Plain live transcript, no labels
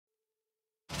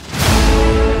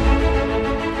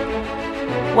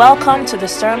Welcome to the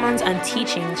sermons and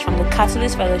teachings from the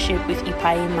Catalyst Fellowship with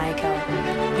Ipai Michael.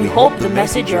 We hope the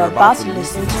message you're about to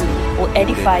listen to will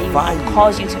edify you and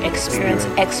cause you to experience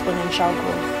exponential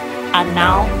growth. And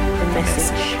now, the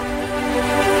message.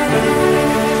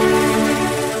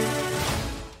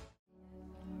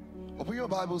 Open your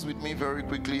Bibles with me very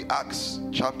quickly. Acts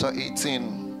chapter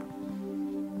 18.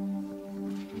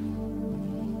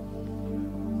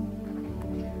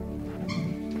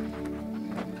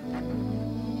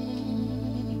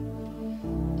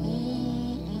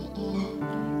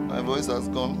 My voice has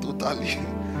gone totally.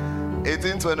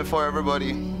 18:24,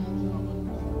 everybody.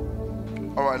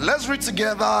 All right, let's read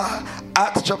together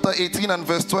Acts chapter 18 and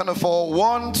verse 24.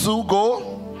 1, 2,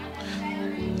 go.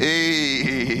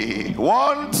 Hey,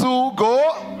 1, 2,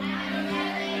 go.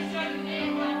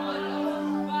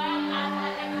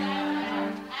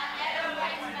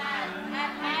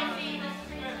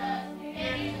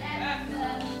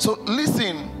 So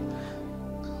listen,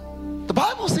 the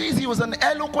Bible says he was an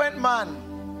eloquent man.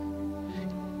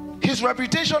 His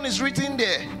reputation is written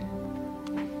there.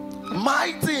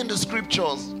 Mighty in the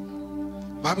scriptures.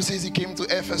 The Bible says he came to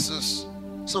Ephesus.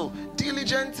 So,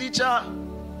 diligent teacher,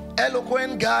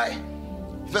 eloquent guy.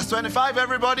 Verse 25,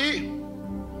 everybody.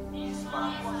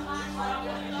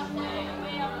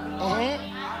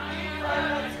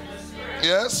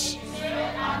 Yes.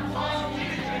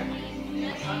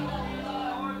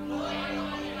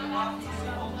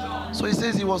 So he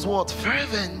says he was what?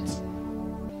 Fervent.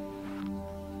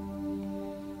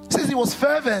 He says he was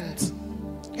fervent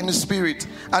in the spirit.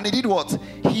 And he did what?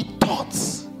 He taught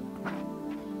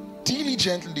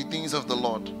diligently the things of the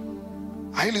Lord.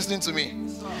 Are you listening to me?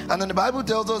 And then the Bible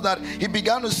tells us that he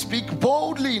began to speak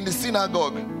boldly in the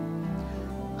synagogue.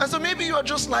 And so maybe you are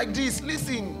just like this.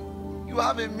 Listen, you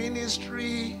have a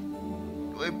ministry,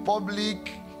 you're a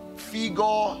public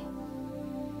figure.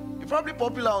 You're probably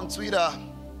popular on Twitter.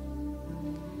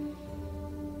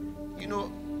 You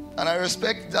know, and I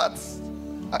respect that.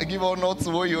 I give honor to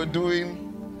what you're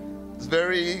doing. It's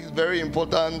very, very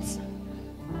important.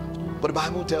 But the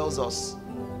Bible tells us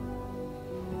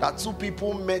that two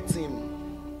people met him.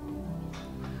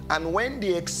 And when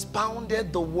they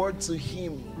expounded the word to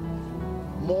him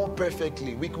more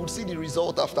perfectly, we could see the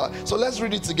result after. So let's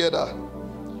read it together.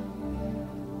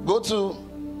 Go to,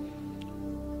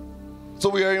 so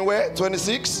we are in where?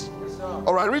 26? Yes,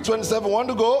 all right, read 27. Want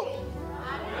to go?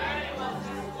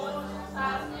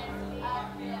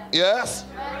 Yes.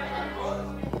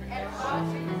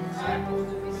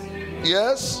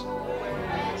 Yes.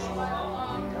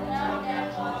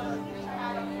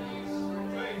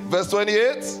 Verse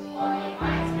 28.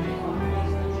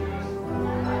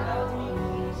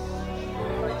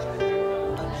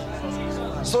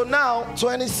 So now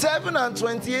 27 and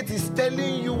 28 is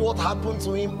telling you what happened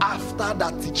to him after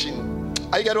that teaching.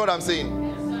 Are you getting what I'm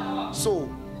saying?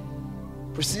 So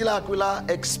Priscilla Aquila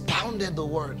expounded the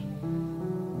word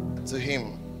to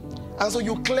him. And so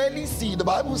you clearly see, the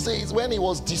Bible says, when he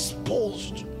was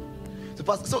disposed to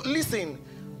pass. So listen,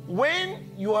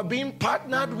 when you are being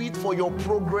partnered with for your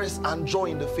progress and joy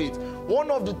in the faith,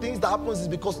 one of the things that happens is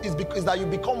because that you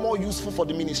become more useful for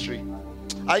the ministry.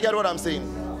 I get what I'm saying?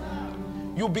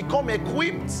 You become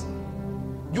equipped,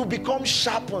 you become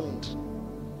sharpened.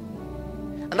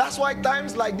 And that's why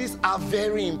times like this are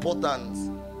very important.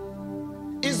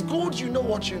 It's good you know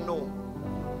what you know.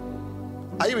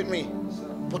 Are you with me?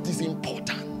 But it's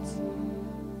important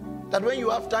that when you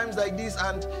have times like this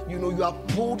and you are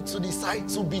pulled to the side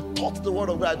to be taught the word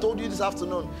of God. I told you this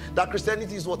afternoon that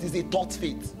Christianity is what is a taught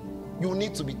faith. You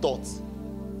need to be taught.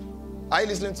 Are you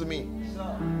listening to me?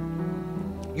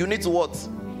 You need to what?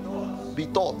 Be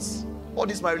taught. All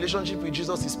this, my relationship with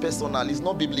Jesus is personal. It's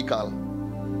not biblical.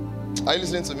 Are you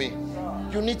listening to me?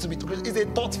 You need to be taught. It's a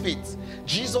taught faith.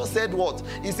 Jesus said what?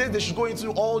 He said they should go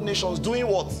into all nations doing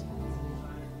what?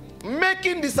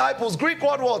 Making disciples. Greek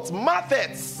word what?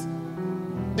 Methods.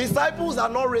 Disciples are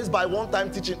not raised by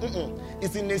one-time teaching.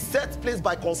 It's in a set place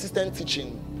by consistent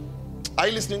teaching. Are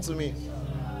you listening to me?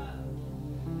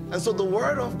 And so the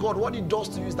word of God, what it does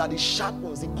to you is that it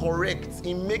sharpens, it corrects,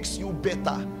 it makes you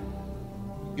better.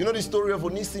 You know the story of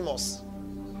Onesimus?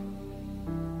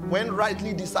 When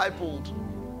rightly discipled,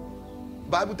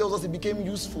 the Bible tells us it became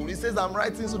useful. It says, I'm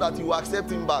writing so that you will accept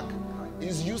him back.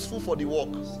 It's useful for the work.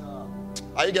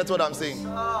 Are you getting what I'm saying?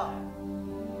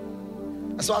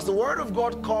 And so as the word of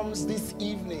God comes this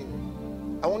evening,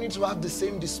 I want you to have the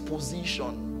same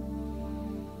disposition.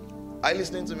 Are you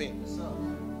listening to me?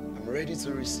 I'm ready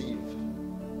to receive.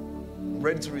 I'm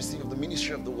ready to receive the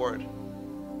ministry of the word.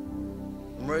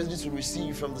 I'm ready to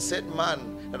receive from the set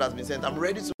man that has been sent. I'm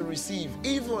ready to receive,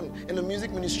 even in the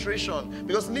music ministration.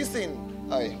 Because listen,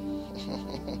 I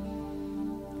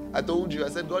told you, I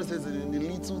said God says in the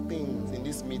little things in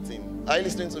this meeting. Are you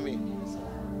listening to me?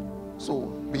 So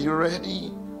be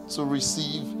ready to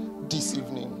receive this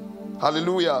evening.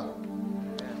 Hallelujah.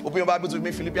 Open your Bibles with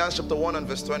me, Philippians chapter 1 and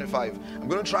verse 25. I'm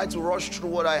going to try to rush through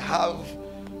what I have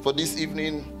for this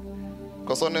evening,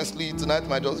 because honestly, tonight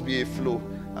might just be a flow.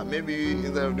 And maybe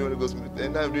instead of doing Holy Ghost meeting,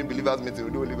 instead of doing believers meeting,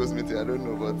 we'll do Holy Ghost meeting. I don't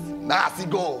know, but nasty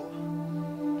go.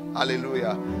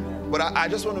 Hallelujah. But I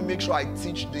just want to make sure I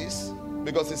teach this,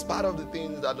 because it's part of the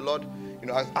things that the Lord,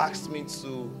 has asked me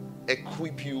to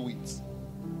equip you with.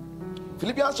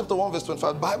 Philippians chapter 1 verse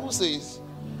 25, the Bible says,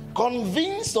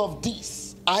 convinced of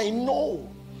this, I know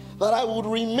that I would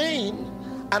remain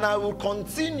and I will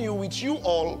continue with you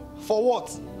all for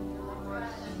what?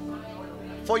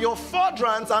 For your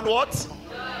furtherance and what?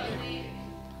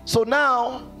 So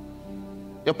now,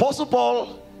 the Apostle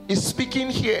Paul is speaking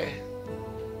here.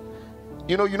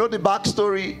 You know the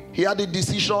backstory. He had a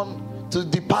decision to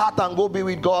depart and go be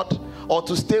with God, or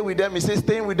to stay with them. He says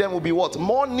staying with them will be what?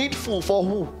 More needful for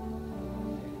who?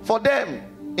 For them.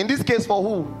 In this case, for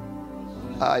who?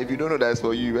 If you don't know that it's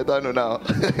for you, you better know now.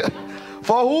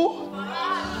 For who?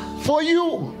 For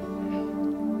you.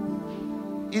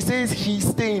 He says he's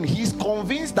staying. He's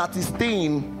convinced that he's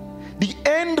staying. The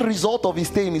end result of his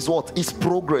staying is what? Is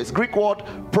progress. Greek word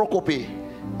prokope.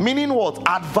 Meaning what?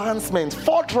 Advancement.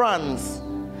 Furtherance.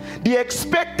 The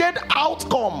expected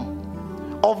outcome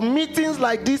of meetings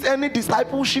like this, any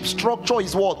discipleship structure,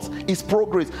 is what? Is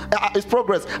progress. Is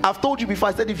progress. I've told you before,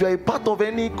 I said if you're a part of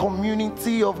any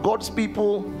community of God's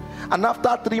people and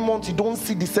after 3 months you don't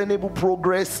see discernible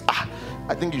progress,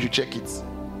 I think you should check it.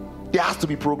 There has to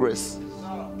be progress.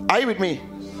 Are you with me?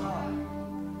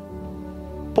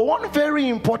 But one very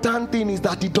important thing is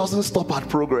that it doesn't stop at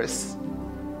progress.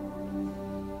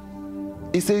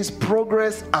 It says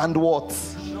progress and what?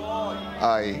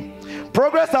 Joy.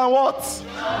 Progress and what?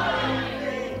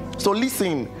 Joy. So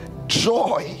listen,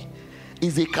 joy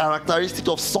is a characteristic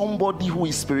of somebody who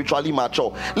is spiritually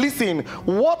mature. Listen,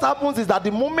 what happens is that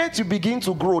the moment you begin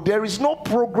to grow, there is no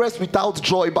progress without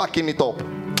joy backing it up.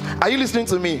 Are you listening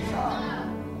to me?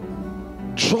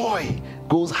 Joy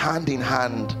goes hand in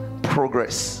hand,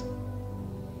 progress.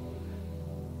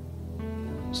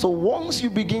 So once you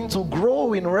begin to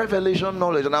grow in revelation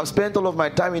knowledge, and I've spent all of my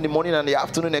time in the morning and the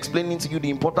afternoon explaining to you the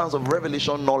importance of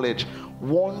revelation knowledge,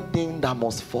 one thing that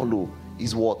must follow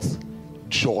is what?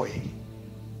 Joy.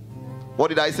 What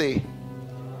did I say?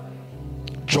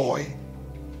 Joy.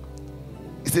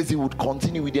 He says he would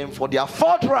continue with them for their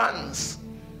furtherance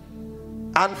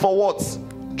and for what?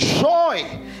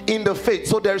 Joy in the faith.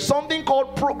 So there's something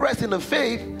called progress in the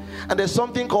faith, and there's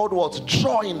something called what?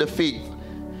 Joy in the faith.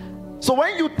 So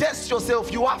when you test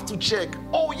yourself, you have to check,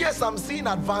 oh yes, I'm seeing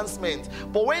advancement,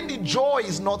 but when the joy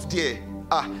is not there,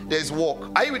 there's work.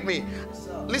 Are you with me?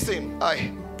 Listen,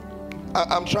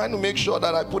 I'm trying to make sure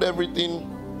that I put everything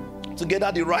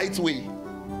together the right way.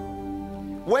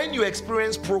 When you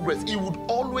experience progress, it would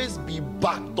always be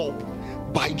backed up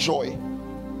by joy.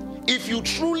 If you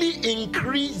truly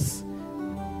increase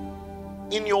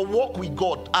in your walk with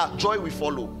God, joy will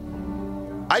follow.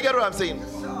 I get what I'm saying?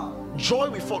 Joy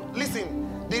will follow. Listen,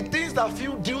 the things that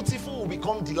feel dutiful will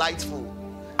become delightful.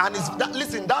 And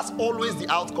that's always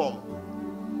the outcome.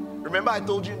 Remember I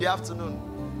told you in the afternoon,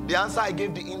 the answer I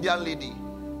gave the Indian lady,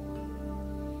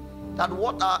 that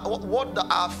what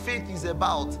our faith is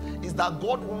about is that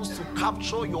God wants to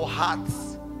capture your heart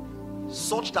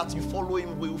such that you follow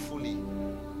him willfully.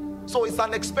 So it's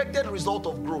an expected result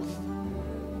of growth.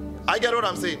 I get what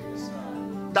I'm saying?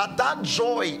 That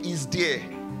joy is there.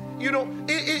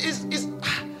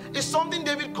 It's something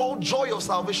David called joy of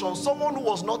salvation. Someone who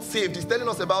was not saved is telling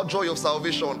us about joy of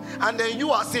salvation, and then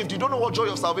you are saved. You don't know what joy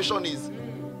of salvation is.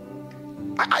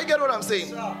 I get what I'm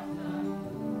saying.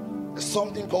 There's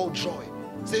something called joy.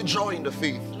 Say joy in the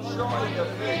faith. Joy in the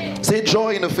faith. Say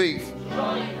joy in the faith.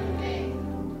 Joy in the faith.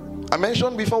 I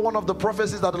mentioned before one of the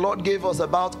prophecies that the Lord gave us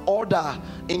about order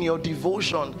in your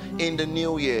devotion in the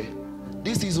new year.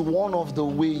 This is one of the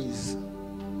ways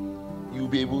you'll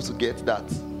be able to get that.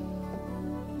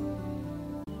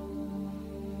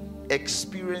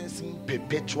 Experiencing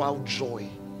perpetual joy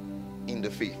in the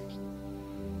faith.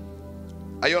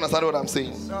 Are you understanding what I'm saying?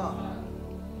 Yes, sir.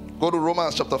 Go to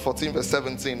Romans chapter 14 verse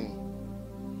 17.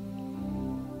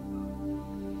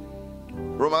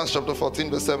 Romans chapter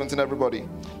 14 verse 17, everybody.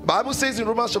 The Bible says in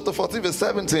Romans chapter 14 verse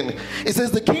 17, it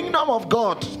says the kingdom of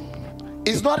God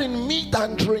is not in meat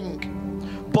and drink,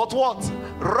 but what?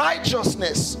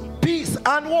 Righteousness, peace,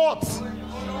 and what?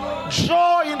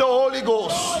 Joy in the Holy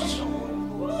Ghost.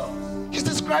 He's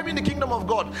describing the kingdom of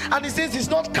God, and he says it's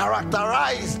not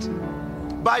characterized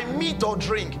by meat or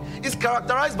drink. It's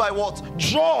characterized by what?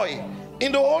 Joy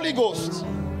in the Holy Ghost.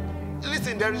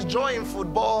 Listen, there is joy in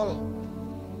football.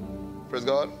 Praise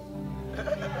God.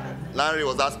 Larry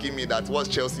was asking me that, what's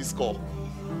Chelsea's score?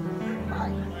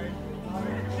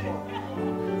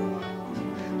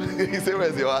 He said,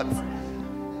 where's your heart?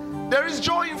 There is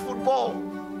joy in football.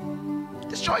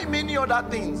 There's joy in many other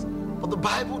things. But the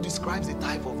Bible describes a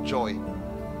type of joy.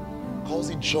 Calls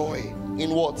it joy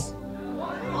in what?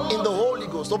 In the Holy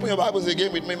Ghost. Open your Bibles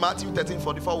again with me. Matthew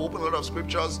 13:44. We'll open a lot of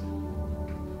scriptures.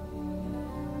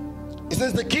 It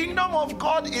says, the kingdom of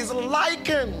God is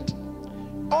likened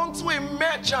unto a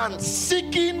merchant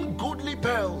seeking goodly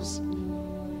pearls.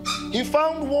 He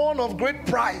found one of great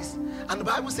price, and the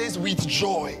Bible says with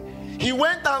joy he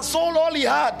went and sold all he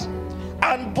had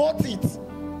and bought it.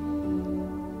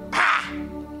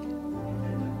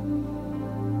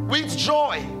 With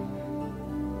joy.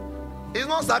 It's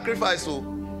not sacrifice. So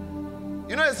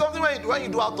you know, it's something when you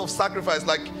do out of sacrifice,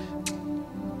 like,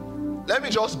 let me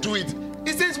just do it.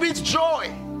 It says with joy.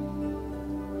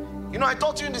 You know, I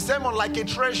taught you in the sermon, like a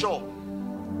treasure.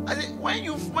 I think when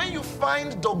you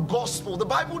find the gospel, the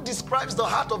Bible describes the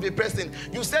heart of a person.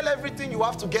 You sell everything you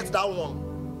have to get that one.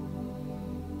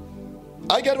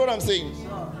 I get what I'm saying.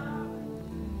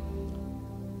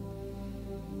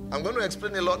 I'm going to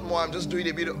explain a lot more. I'm just doing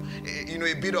a bit of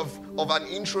an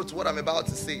intro to what I'm about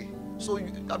to say. So,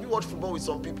 have you watched football with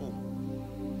some people?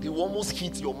 They will almost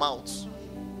hit your mouth.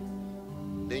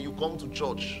 Then you come to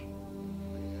church.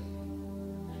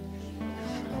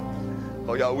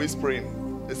 Or you are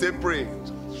whispering. They say pray.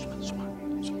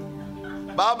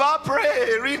 Baba,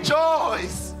 pray,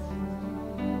 rejoice.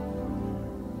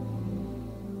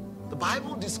 The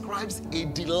Bible describes a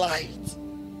delight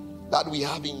that we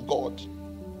have in God.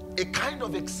 A kind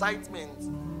of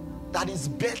excitement that is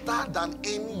better than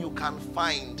any you can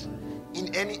find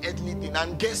in any earthly thing.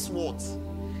 And guess what?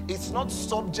 It's not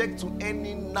subject to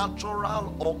any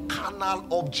natural or carnal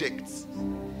object.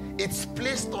 It's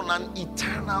placed on an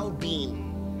eternal being.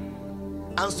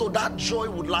 And so that joy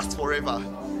would last forever.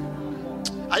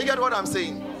 Are you getting what I'm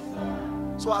saying?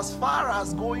 So as far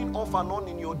as going off and on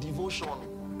in your devotion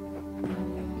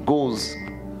goes,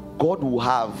 God will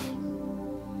have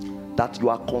that you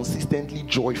are consistently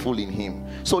joyful in him.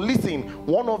 So listen,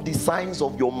 one of the signs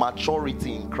of your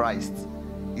maturity in Christ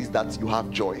is that you have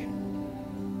joy.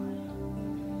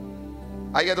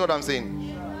 I get what I'm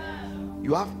saying?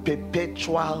 You have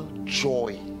perpetual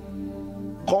joy.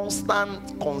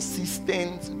 Constant,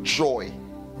 consistent joy.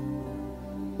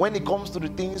 When it comes to the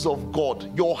things of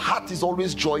God, your heart is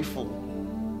always joyful.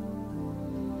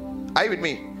 Are you with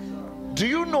me? Do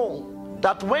you know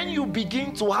that when you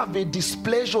begin to have a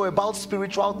displeasure about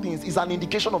spiritual things, is an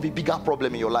indication of a bigger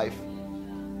problem in your life?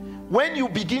 When you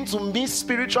begin to miss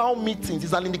spiritual meetings,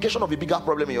 is an indication of a bigger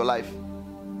problem in your life.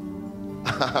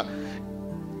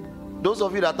 Those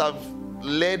of you that have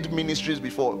led ministries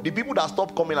before, the people that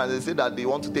stop coming and they say that they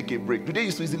want to take a break, do they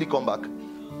used to easily come back?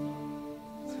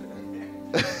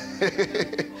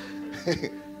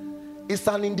 It's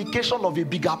an indication of a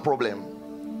bigger problem.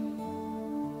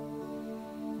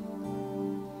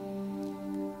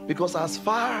 Because as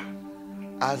far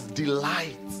as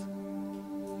delight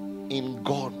in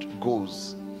God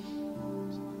goes,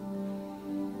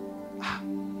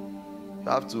 you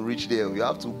have to reach there. You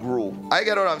have to grow. I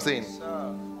get what I'm saying. Yes,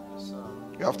 sir. Yes, sir.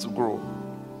 You have to grow.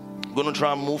 I'm going to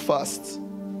try and move fast.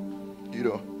 You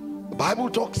know, the Bible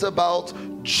talks about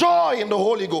joy in the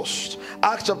Holy Ghost.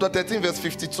 Acts chapter 13 verse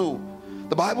 52.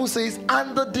 The Bible says,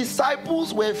 and the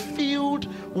disciples were filled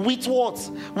with what?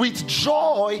 With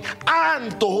joy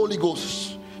and the Holy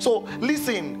Ghost. So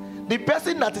listen, the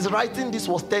person that is writing this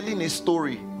was telling a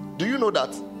story. Do you know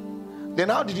that? Then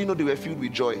how did you know they were filled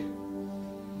with joy?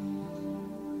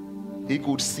 He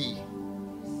could see.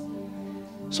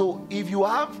 So if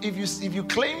you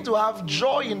claim to have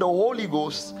joy in the Holy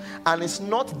Ghost and it's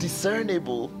not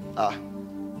discernible,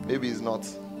 maybe it's not.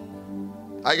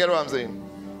 I get what I'm saying.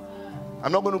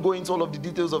 I'm not going to go into all of the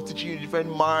details of teaching you different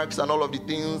marks and all of the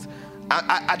things.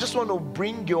 I just want to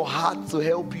bring your heart to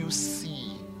help you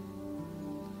see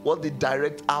what the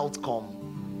direct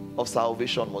outcome of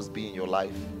salvation must be in your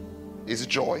life. It's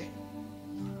joy.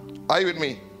 Are you with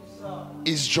me?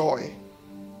 It's joy.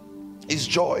 It's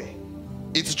joy.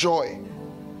 It's joy.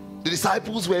 The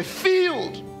disciples were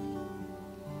filled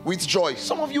with joy.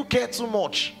 Some of you care too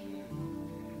much.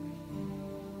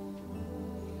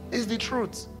 It's the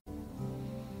truth.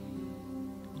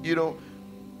 You know,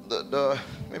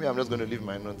 maybe I'm just going to leave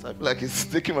my notes. I feel like it's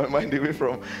taking my mind away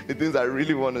from the things I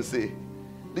really want to say.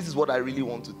 This is what I really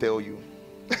want to tell you.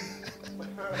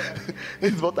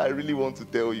 This is what I really want to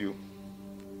tell you.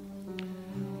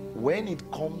 when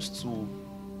it comes to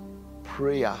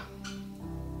prayer,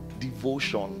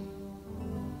 devotion,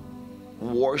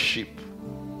 worship,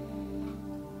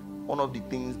 one of the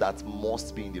things that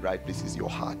must be in the right place is your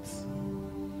heart.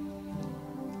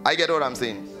 I get what I'm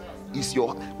saying?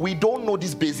 We don't know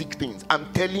these basic things.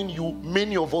 I'm telling you,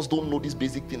 many of us don't know this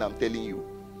basic thing I'm telling you.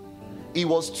 It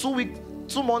was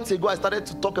 2 months ago I started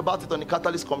to talk about it on the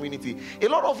Catalyst community. A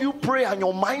lot of you pray and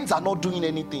your minds are not doing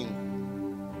anything.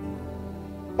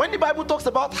 When the Bible talks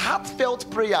about heartfelt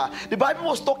prayer, the Bible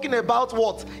was talking about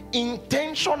what?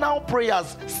 Intentional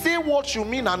prayers. Say what you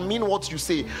mean and mean what you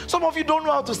say. Some of you don't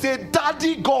know how to say,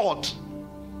 Daddy God,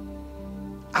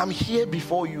 I'm here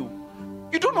before you.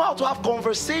 You don't know how to have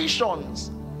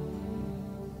conversations.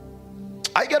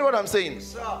 I get what I'm saying.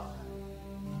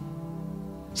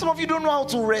 Some of you don't know how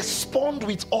to respond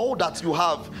with all that you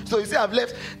have. So you say, I've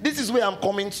left. This is where I'm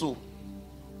coming to.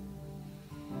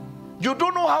 You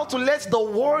don't know how to let the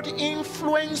word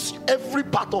influence every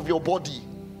part of your body,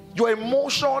 your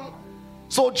emotion.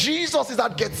 So Jesus is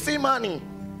at Gethsemane,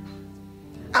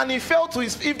 and he fell to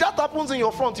his. If that happens in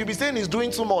your front, you'll be saying he's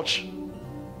doing too much.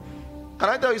 Can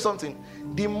I tell you something?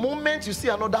 The moment you see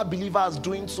another believer is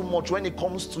doing too much when it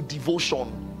comes to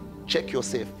devotion, check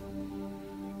yourself.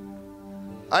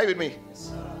 Are you with me?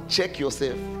 Yes, check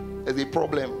yourself. There's a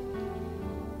problem.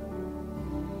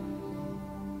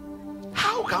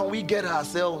 How can we get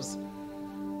ourselves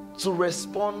to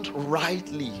respond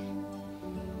rightly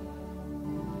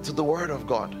to the word of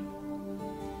God?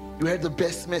 You heard the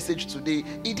best message today.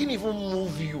 It didn't even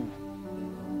move you.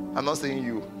 I'm not saying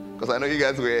you, because I know you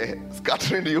guys were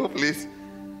scattering the whole place.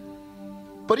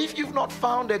 But if you've not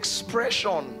found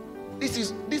expression, this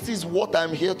is what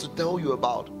I'm here to tell you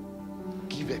about.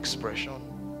 Give expression.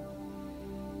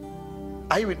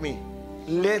 Are you with me?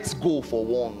 Let's go for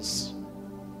once.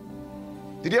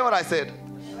 Did you hear what I said?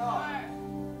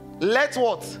 Let's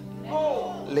what?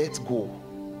 Let's go.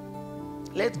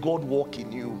 Let God walk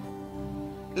in you.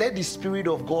 Let the Spirit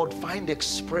of God find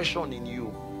expression in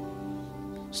you.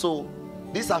 So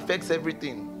this affects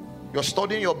everything. You're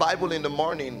studying your Bible in the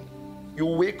morning. You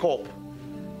wake up.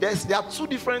 There are 2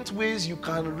 different ways you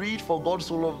can read. For God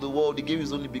so loved the world, he gave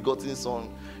his only begotten son.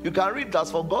 You can read that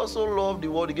for God so loved the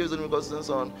world, he gave his only begotten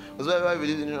son, whosoever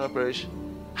believes in him will not perish.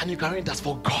 And you can read that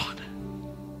for God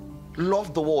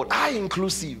love the world, I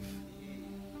inclusive.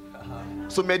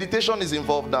 So meditation is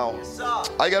involved now.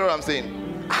 I get what I'm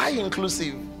saying. I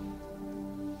inclusive,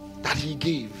 that he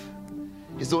gave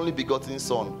his only begotten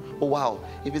son. Oh wow,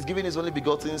 if he's giving his only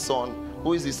begotten son,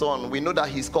 who is the son? We know that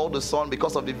he's called the son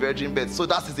because of the virgin birth. So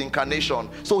that's his incarnation.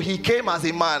 So he came as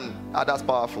a man. That's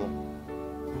powerful.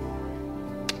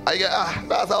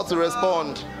 That's how to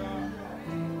respond.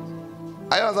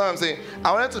 I understand what I'm saying.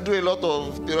 I wanted to do a lot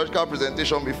of theological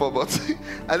presentation before, but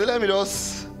I said, let me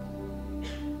just.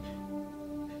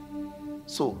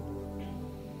 So,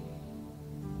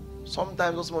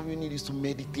 sometimes what some of you need is to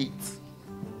meditate.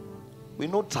 We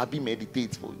know Tabi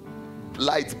meditates for you.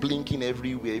 Lights blinking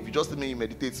everywhere. If you just let you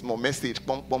meditate, small message,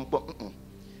 pum, pum, pum.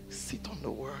 Sit on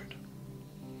the word.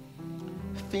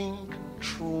 Think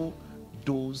through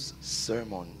those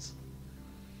sermons.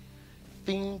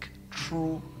 Think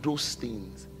through those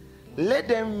things. Let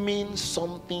them mean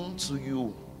something to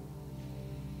you.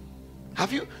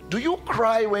 Do you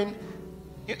cry when,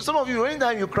 some of you,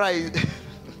 anytime you cry,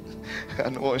 I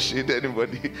don't want to shade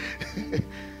anybody.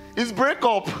 It's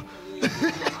breakup.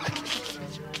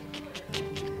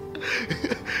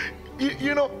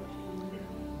 You know,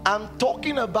 I'm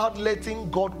talking about letting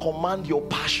God command your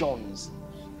passions.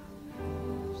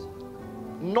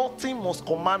 Nothing must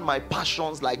command my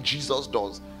passions like Jesus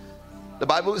does. The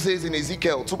Bible says in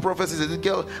Ezekiel, 2 prophecies,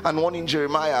 Ezekiel and 1 in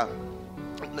Jeremiah.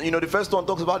 You know, the first one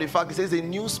talks about the fact, it says, a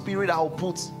new spirit I'll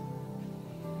put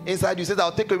inside you. It says,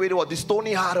 I'll take away the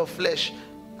stony heart of flesh.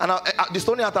 And the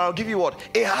stony heart, I'll give you what?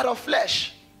 A heart of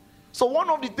flesh. So one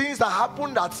of the things that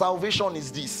happened at salvation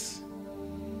is this.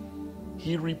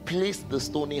 He replaced the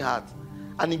stony heart.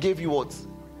 And he gave you what?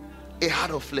 A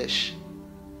heart of flesh.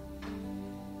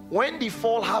 When the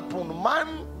fall happened,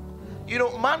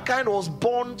 mankind was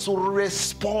born to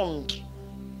respond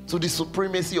to the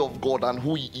supremacy of God and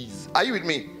who he is. Are you with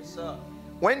me? Yes, sir.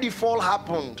 When the fall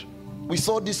happened, we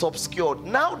saw this obscured.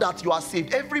 Now that you are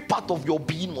saved, every part of your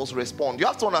being must respond. You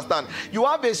have to understand, you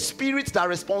have a spirit that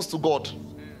responds to God.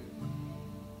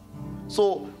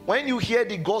 So when you hear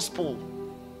the gospel,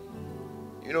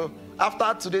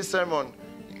 after today's sermon,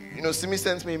 Simi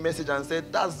sent me a message and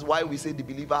said, that's why we say the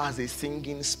believer has a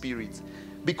singing spirit.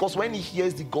 Because when he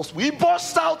hears the gospel, he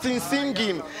bursts out in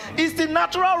singing. It's the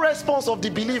natural response of the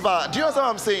believer. Do you understand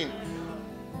what I'm saying?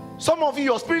 Some of you,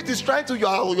 your spirit is trying to, you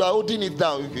are holding it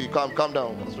down. Okay, calm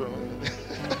down. What's wrong?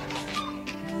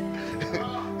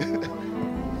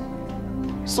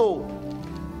 So,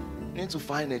 you need to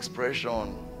find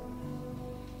expression.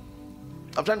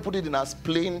 I'm trying to put it in as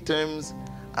plain terms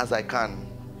as I can.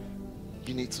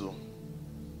 You need to.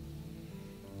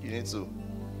 If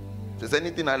there's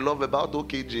anything I love about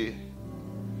OKJ,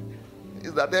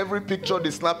 is that every picture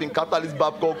they snap in Catalyst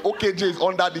Babcock, OKJ is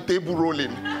under the table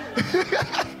rolling.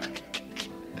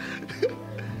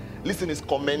 Listen, it's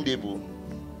commendable.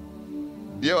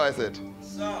 You hear what I said?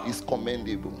 It's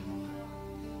commendable.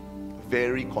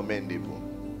 Very commendable.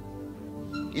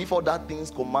 If other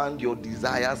things command your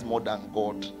desires more than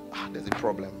God, there's a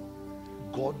problem.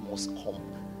 God must come.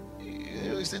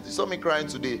 You saw me crying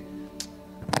today.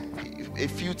 A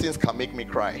few things can make me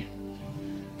cry.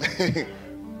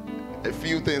 A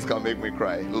few things can make me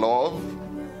cry. Love.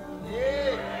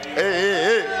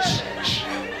 Hey. Shh.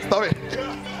 Stop it.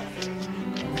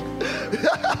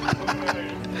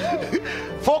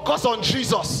 Focus on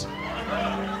Jesus.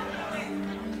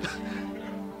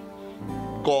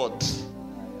 God.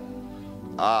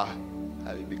 I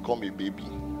will become a baby.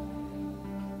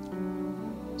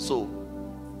 So,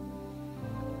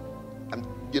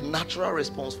 the natural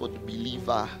response for the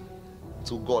believer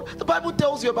to God. The Bible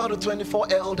tells you about the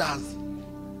 24 elders.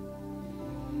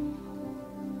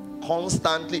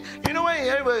 Constantly. You know when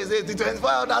everybody says the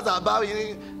 24 elders are about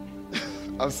you.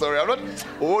 I'm sorry,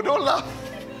 don't laugh.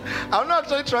 I'm not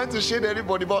actually trying to shade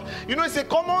anybody, but it's a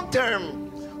common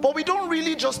term. But we don't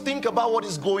really just think about what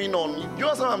is going on. You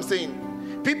understand what I'm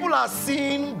saying? People are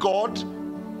seeing God.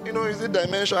 Is it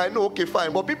dimension? I know, okay,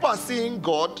 fine. But people are seeing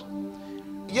God.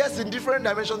 Yes, in different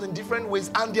dimensions, in different ways.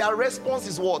 And their response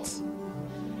is what?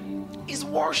 Is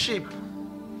worship.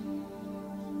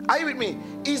 Are you with me?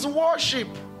 Is worship.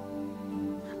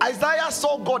 Isaiah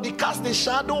saw God. He cast a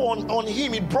shadow on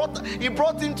him. He brought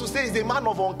him to say he's a man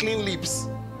of unclean lips.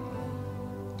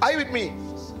 Are you with me?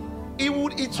 It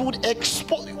would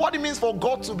expose. What it means for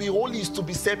God to be holy is to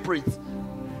be separate.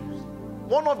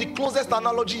 One of the closest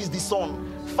analogies is the sun.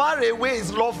 Far away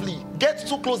is lovely. Get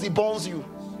too close, it burns you.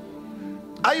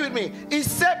 Are you with me? It's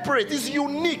separate. It's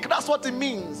unique. That's what it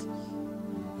means.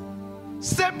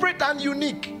 Separate and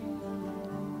unique.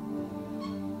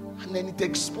 And then it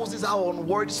exposes our own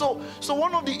word. So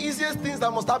one of the easiest things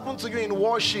that must happen to you in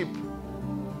worship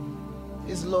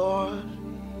is, Lord,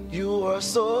 you are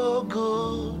so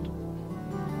good.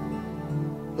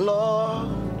 Lord,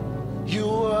 you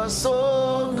are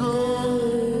so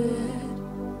good.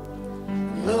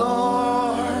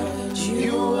 Lord,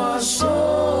 you are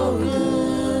so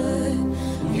good.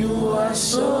 You are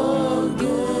so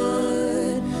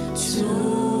good to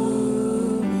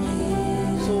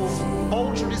me. So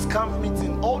all through this camp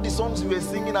meeting, all the songs we were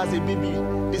singing as a baby,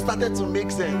 they started to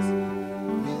make sense.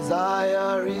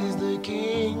 Desire is the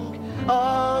King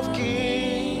of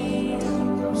Kings.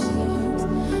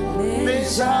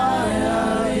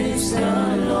 Messiah is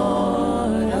the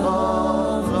Lord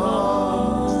of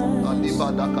Lords.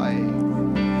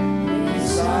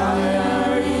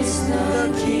 Messiah is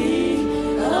the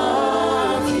King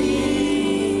of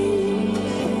Kings.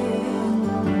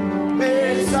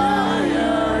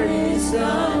 Messiah is the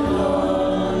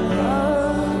Lord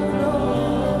of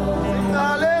Lords.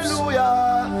 Hallelujah.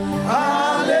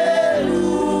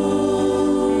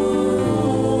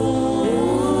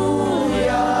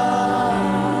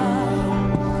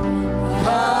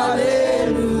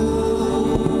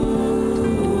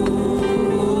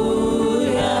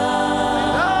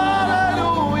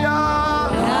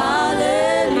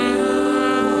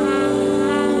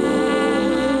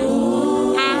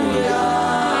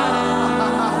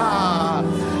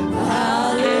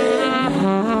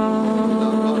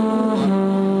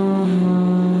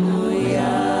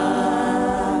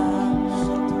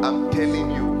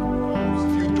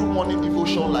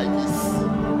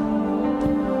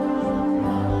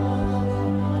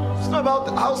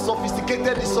 How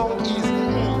sophisticated the song is.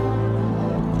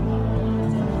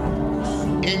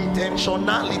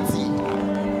 Intentionality.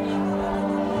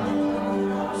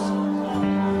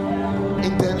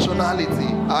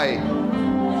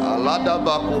 Alada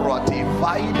bakurati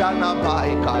vaidana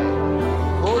baikai.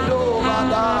 Odo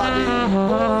badade.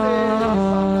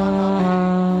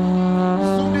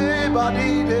 Sude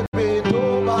badide beto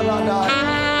balada.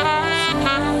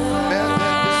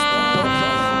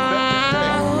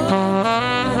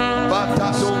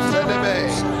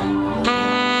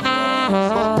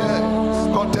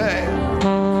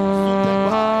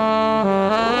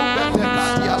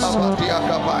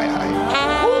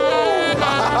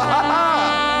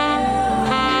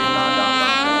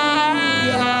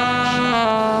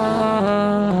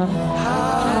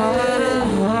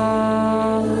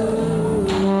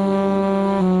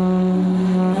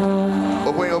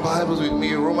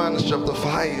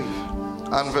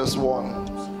 and verse 1.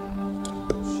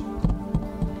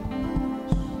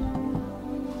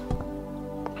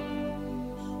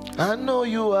 I know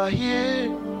you are here,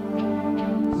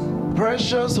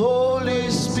 precious Holy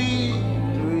Spirit.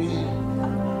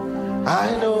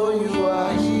 I know you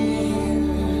are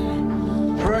here,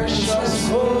 precious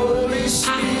Holy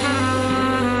Spirit.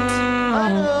 I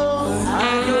know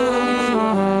you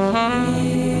are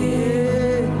here.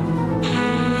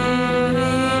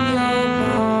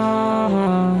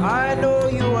 I know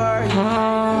you are here,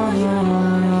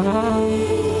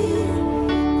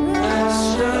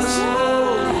 precious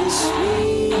Holy Spirit.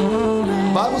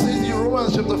 Bible says in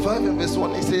Romans chapter 5 and verse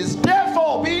 1, it says,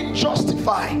 therefore being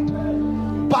justified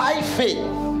by faith,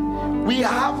 we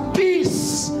have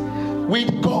peace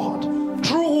with God.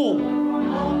 Through whom?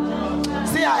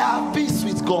 Say, I have peace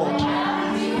with God.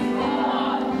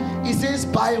 He says,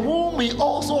 by whom we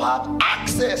also have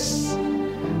access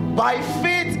by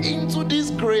faith into this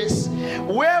grace,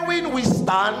 wherein we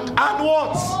stand and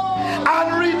what?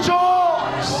 And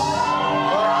rejoice.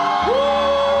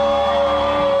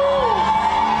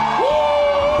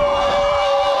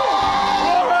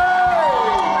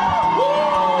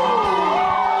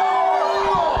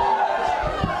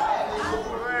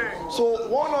 So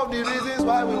one of the reasons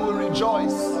why we will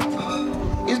rejoice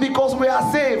is because we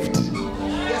are saved.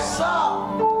 Yes, sir.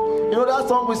 You know that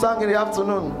song we sang in the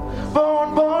afternoon?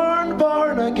 Born, born,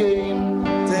 born again.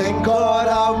 Thank God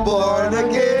I'm born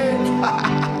again.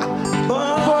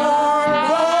 Born, born,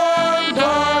 born,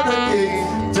 born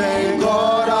again. Thank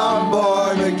God I'm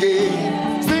born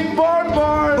again. Sing born,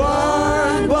 born,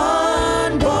 born,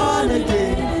 born, born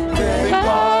again. Thank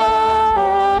God.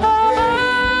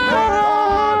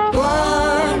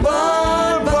 Born,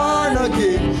 born, born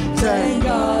again. Thank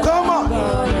God. Come on.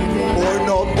 Burn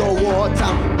up the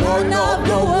water. Burn up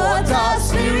the water.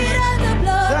 Spirit and the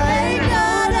blood. Thank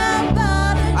God I'm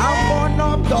born again. I'm burn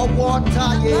up the water.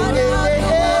 Yeah, yeah,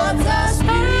 yeah.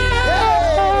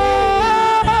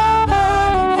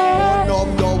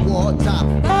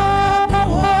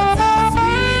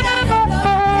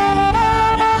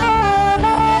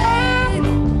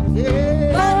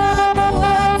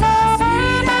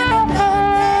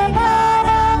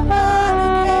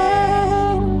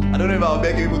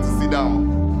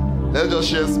 Let's just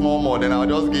share small more, then I'll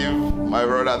just give my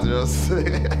brother to just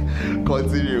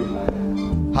continue.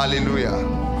 Hallelujah.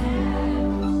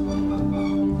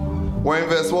 We're in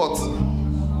verse what?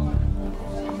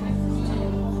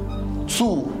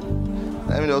 2.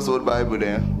 Let me just hold Bible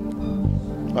there.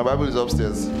 My Bible is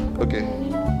upstairs. Okay.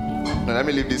 Now let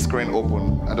me leave this screen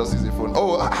open and just use the phone.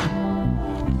 Oh,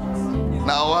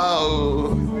 now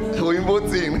wow. We're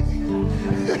voting.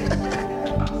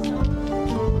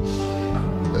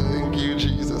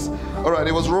 Jesus. All right,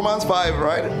 it was Romans 5,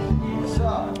 right? Yes, sir.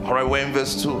 All right, we're in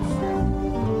verse 2.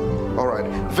 All right,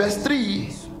 verse 3.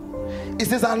 It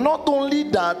says, and not only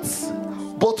that,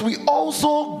 but we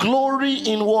also glory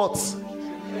in what?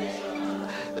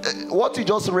 What you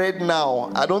just read now,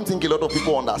 I don't think a lot of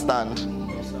people understand.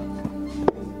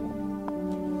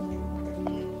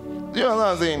 Do you understand what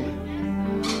I'm saying?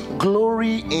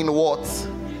 Glory in what?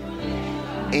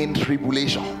 In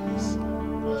tribulations.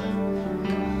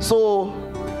 So,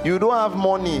 you don't have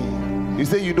money. You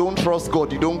say you don't trust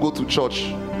God. You don't go to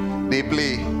church. They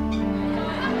play.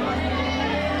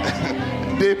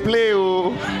 They play.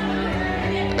 Oh.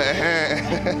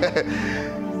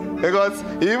 Because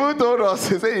he even told us,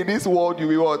 he said, in this world you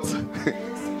will what?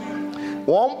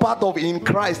 One part of in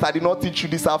Christ I did not teach you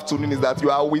this afternoon is that you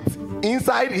are with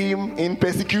inside him in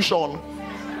persecution.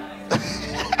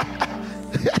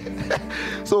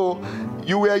 So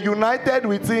you were united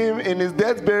with him in his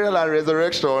death, burial, and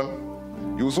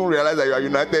resurrection. You soon realize that you are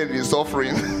united in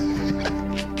suffering.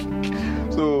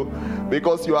 So,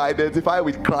 because you are identified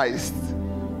with Christ,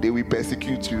 they will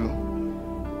persecute you.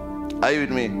 Are you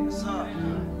with me?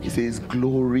 He says,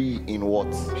 glory in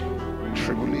what?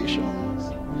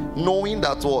 Tribulations. Knowing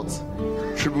that what?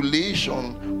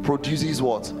 Tribulation produces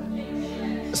what?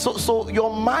 So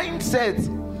your mindset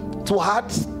to hard,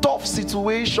 tough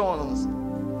situations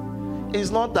is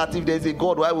not that if there's a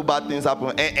God, why will bad things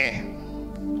happen?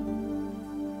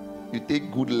 You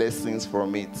take good lessons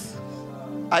from it.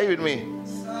 Are you with me?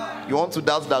 You want to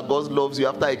doubt that God loves you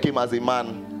after he came as a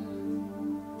man.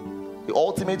 The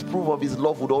ultimate proof of his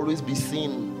love would always be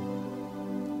seen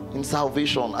in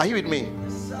salvation. Are you with me?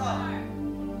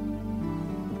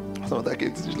 That's not what I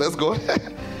can teach. Let's go.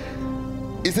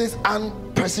 It says, and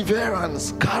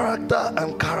perseverance, character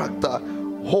and character,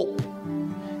 hope.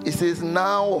 It says,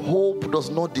 now hope does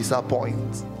not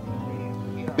disappoint.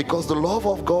 Because the love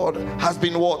of God has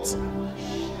been what?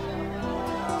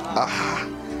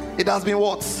 It has been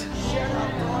what?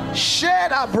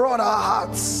 Shared abroad our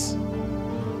hearts. I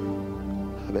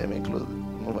better make close.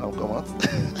 Move out, come out.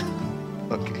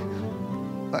 Okay.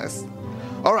 Nice.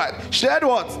 All right. Shared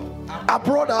what?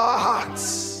 Abroad our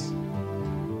hearts.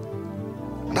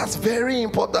 That's very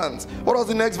important. What does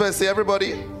the next verse say,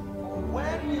 everybody?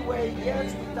 When we were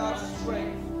yet without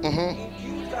strength, in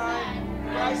due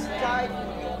time, Christ died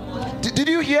for you. Did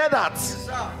you hear that?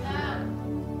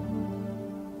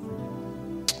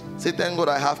 Say, thank God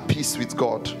I have peace with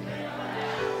God.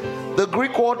 The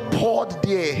Greek word poured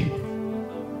there.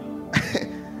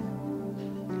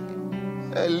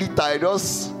 A liter,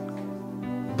 just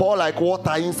pour like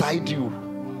water inside you.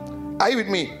 Are you with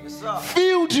me?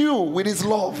 Filled you with his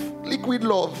love, liquid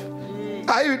love.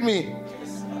 Are you with me?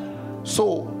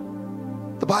 So,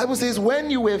 the Bible says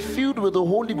when you were filled with the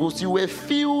Holy Ghost, you were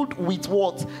filled with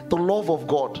what? The love of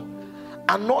God.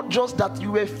 And not just that,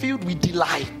 you were filled with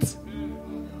delight.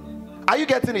 Are you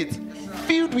getting it?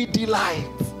 Filled with delight.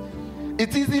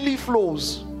 It easily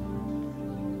flows.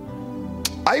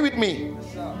 Are you with me?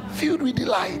 Filled with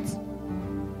delight.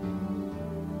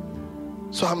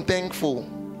 So I'm thankful.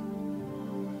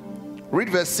 Read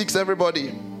verse 6,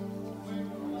 everybody.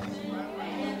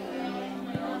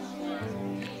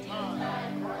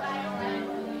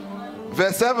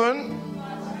 Verse 7.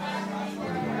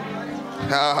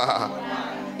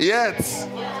 Yet.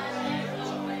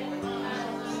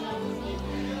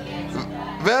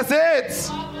 Verse 8.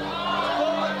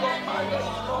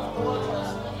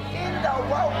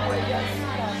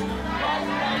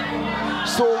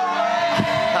 So,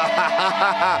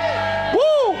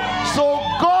 woo! So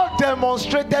God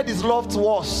demonstrated his love to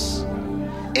us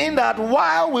in that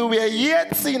while we were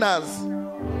yet sinners.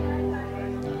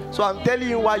 So I'm telling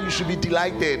you why you should be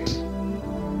delighted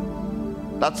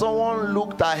that someone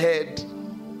looked ahead.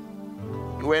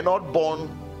 You were not born,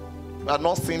 you had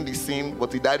not seen the sin,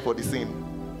 but he died for the sin.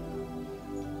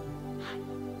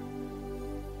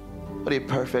 What a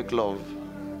perfect love.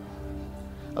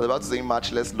 I was about to say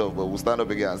matchless love, but we'll stand up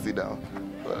again and sit down.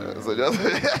 So just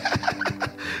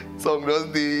song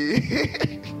just the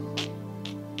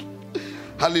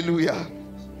hallelujah.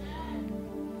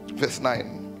 Verse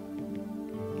 9.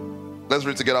 Let's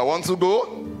read together. 1, 2,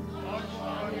 go.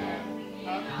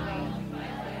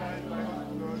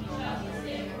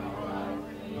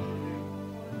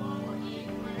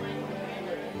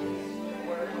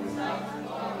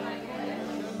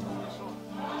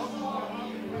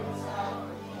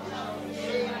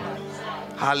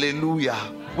 Hallelujah.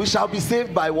 We shall be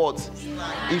saved by what?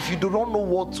 If you do not know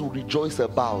what to rejoice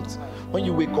about when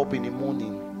you wake up in the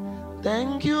morning,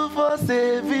 thank you for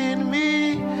saving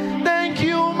me. Thank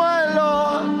you, my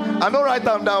Lord. I don't write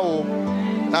them down.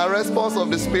 A response of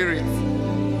the Spirit.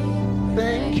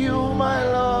 Thank you, my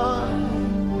Lord.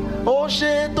 Oh, she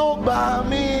to ba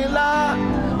mi la.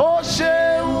 Oh, she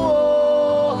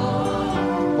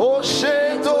oh,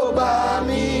 she to ba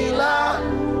mi la.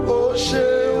 Oh, she.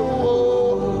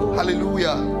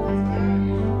 Hallelujah.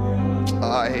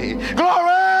 Aye.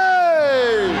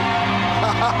 Glory.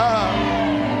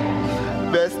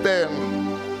 Verse 10.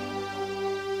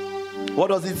 What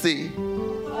does it say?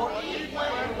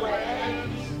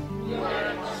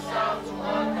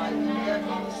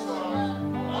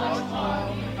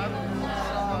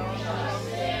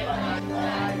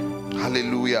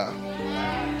 Hallelujah.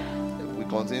 If we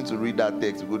continue to read that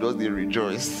text, we could just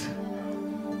rejoice.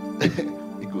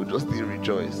 We could just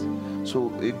rejoice.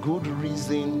 So a good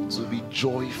reason to be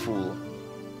joyful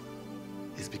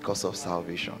is because of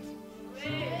salvation.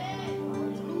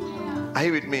 Are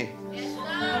you with me?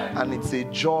 And it's a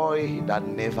joy that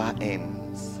never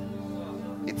ends.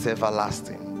 It's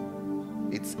everlasting.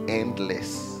 It's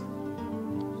endless.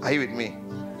 Are you with me?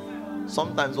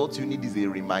 Sometimes what you need is a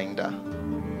reminder.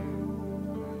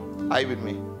 Are you with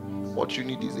me? What you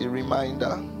need is a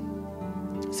reminder.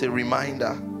 It's a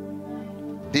reminder.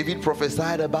 David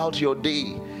prophesied about your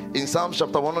day in Psalm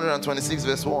chapter 126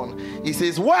 verse 1. He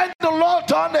says, when the Lord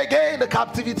turned again the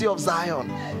captivity of Zion.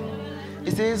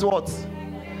 He says what?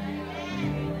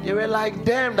 They were like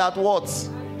them that what?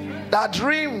 That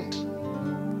dreamed.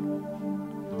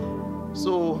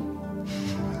 So,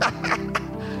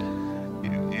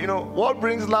 you know, what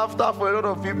brings laughter for a lot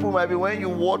of people might be when you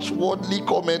watch worldly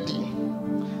comedy.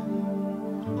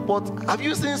 But have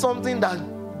you seen something that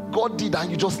God did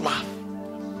and you just laugh?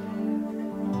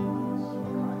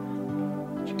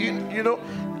 You know,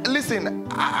 listen,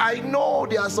 I know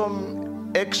there are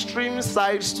some extreme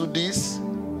sides to this,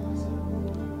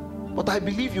 but I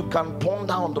believe you can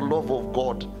ponder on the love of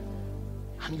God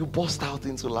and you burst out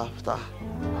into laughter.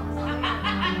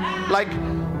 Like,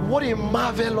 what a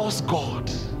marvelous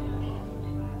God.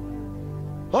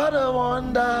 What a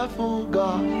wonderful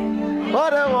God.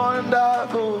 What a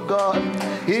wonderful God.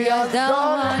 He has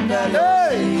done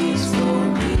things for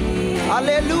me.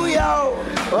 Hallelujah.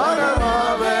 What a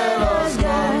marvelous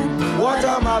God. What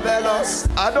a marvelous.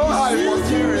 I don't have it.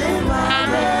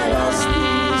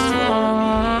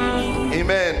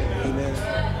 Amen. Amen.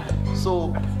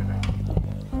 So,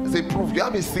 it's a proof. You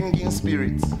have a singing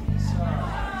spirit.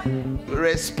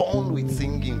 Respond with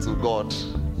singing to God.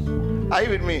 Are you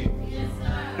with me?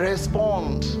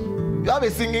 Respond. You have a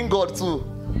singing God too.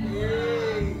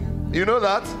 You know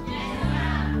that?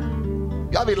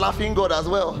 You have a laughing God as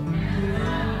well.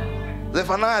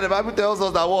 Zephaniah, the Bible tells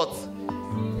us that what?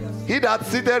 He that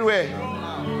seated where?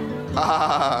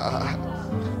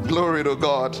 Glory to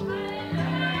God.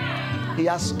 He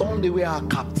has turned away our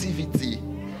captivity.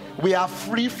 We are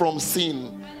free from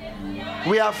sin.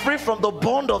 We are free from the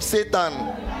bond of Satan.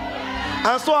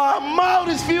 And so our mouth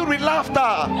is filled with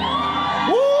laughter.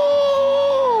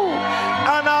 Woo!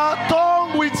 And our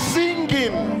tongue with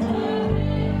singing.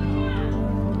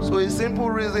 So a simple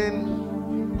reason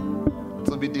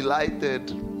to be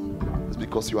delighted is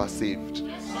because you are saved.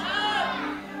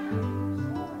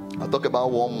 I'll talk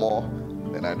about one more,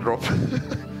 then I drop.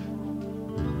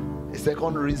 A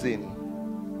second reason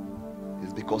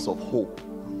is because of hope.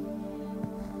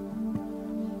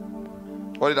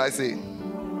 What did I say?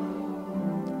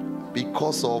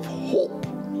 Because of hope.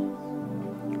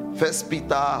 1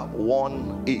 Peter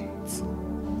 1:8.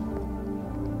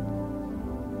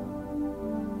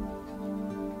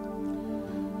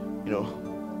 You know,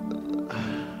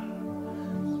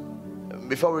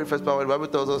 before we read 1 Peter, the Bible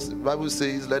tells us, the Bible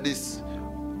says, let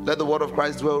the word of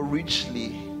Christ dwell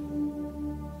richly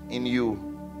in you.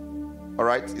 All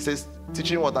right? It says,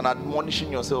 teaching what and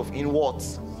admonishing yourself in what?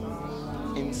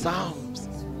 In psalms,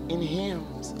 in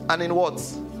hymns, and in what?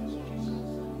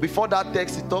 Before that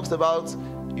text, it talks about,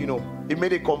 you know, it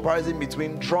made a comparison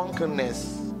between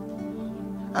drunkenness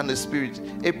and the Spirit.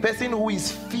 A person who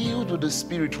is filled with the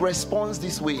Spirit responds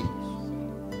this way.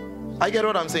 I get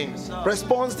what I'm saying?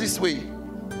 Responds this way.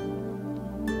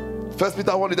 1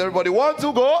 Peter 1, did everybody want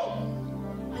to go?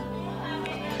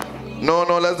 No,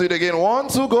 let's do it again. 1,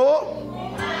 2, go.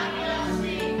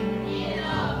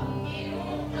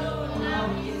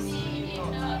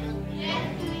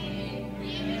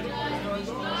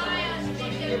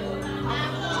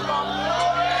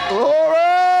 Glory!